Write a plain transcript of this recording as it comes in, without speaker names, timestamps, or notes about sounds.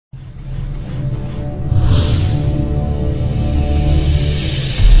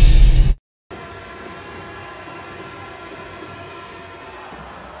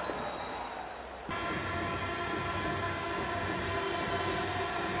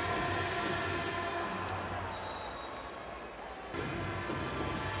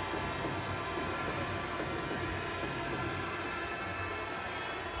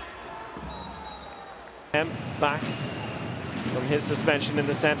Back from his suspension in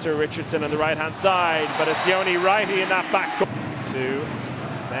the centre, Richardson on the right-hand side, but it's the only righty in that back to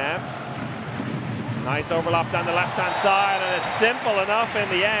Mem. Nice overlap down the left-hand side, and it's simple enough in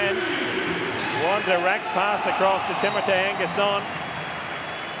the end. One direct pass across to Timothey N Guessan.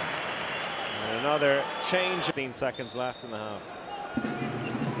 And another change. 15 seconds left in the half.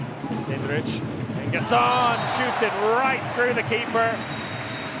 Sindrich. And Guessan shoots it right through the keeper.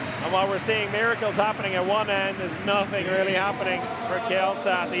 And while we're seeing miracles happening at one end, there's nothing really happening for Kielce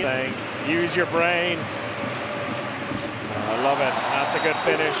at the end. Use your brain. I love it. That's a good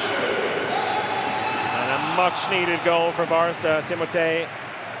finish. And a much-needed goal for Barça. Timothey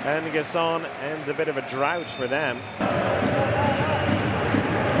N Guessan ends a bit of a drought for them.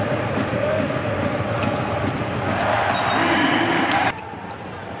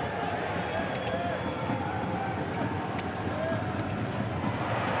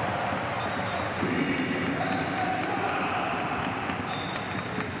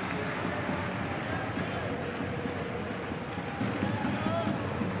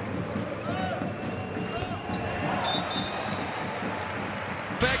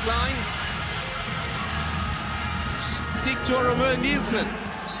 Back line. Stick to Jerome Nielsen.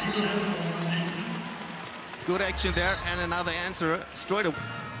 Good action there, and another answer straight away.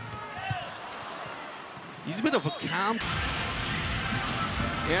 He's a bit of a camp.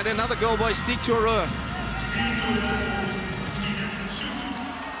 And another goal by Stick to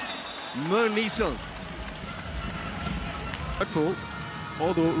Nielsen.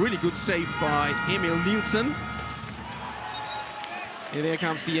 Although really good save by Emil Nielsen. And there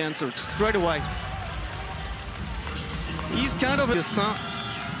comes the answer straight away. He's kind of a Guessan.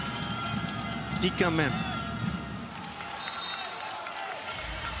 Dika Mem.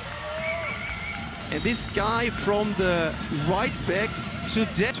 And this guy from the right back to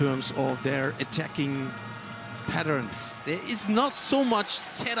that in terms of their attacking patterns. There is not so much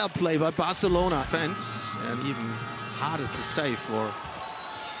setup play by Barcelona fans, and even harder to save for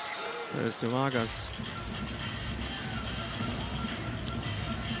the Vargas.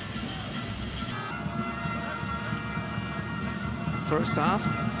 First half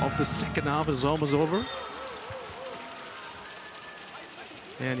of the second half is almost over.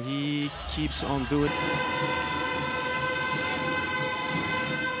 And he keeps on doing it.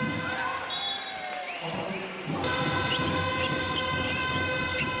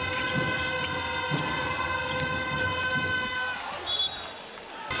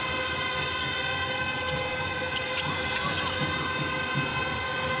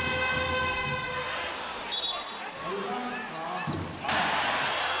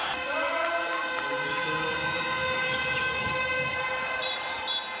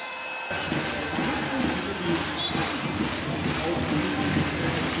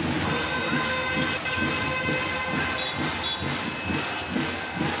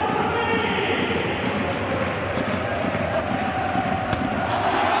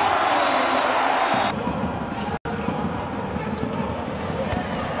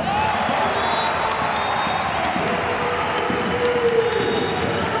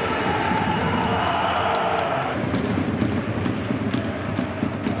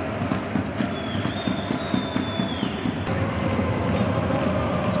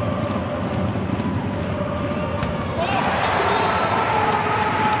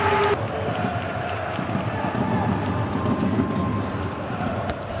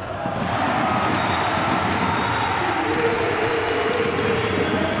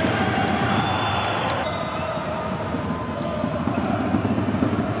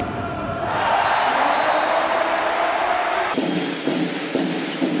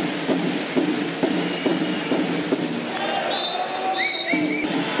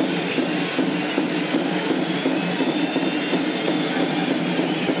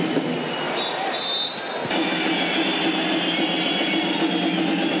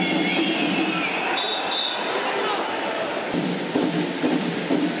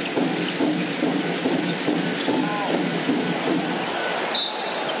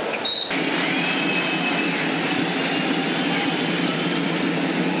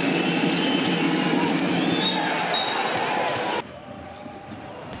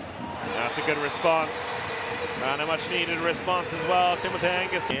 That's a good response, and a much needed response as well. Timothey N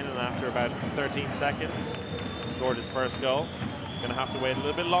Guessan, and after about 13 seconds, scored his first goal. Going to have to wait a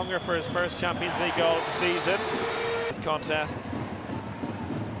little bit longer for his first Champions League goal of the season. This contest,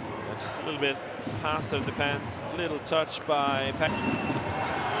 just a little bit passive defense, little touch by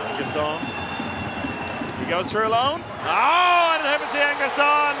Guessan. He goes through alone. Oh, and Timothey N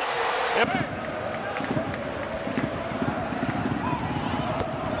Guessan.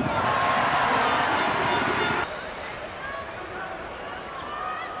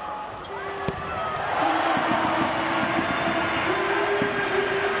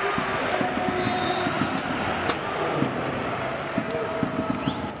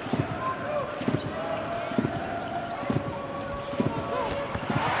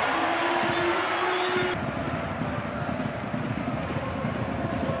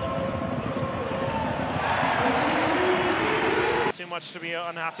 much to be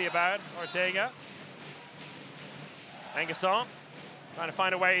unhappy about, Ortega. And Guessan trying to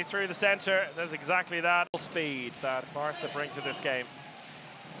find a way through the center. There's exactly that speed that Barça bring to this game.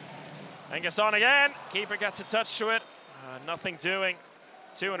 And Guessan again. Keeper gets a touch to it. Nothing doing.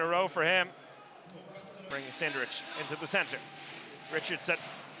 2 in a row for him. Bringing Sindrich into the center. Richardson.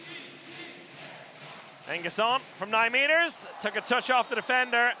 And Guessan from 9 meters. Took a touch off the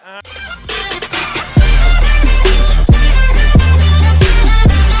defender.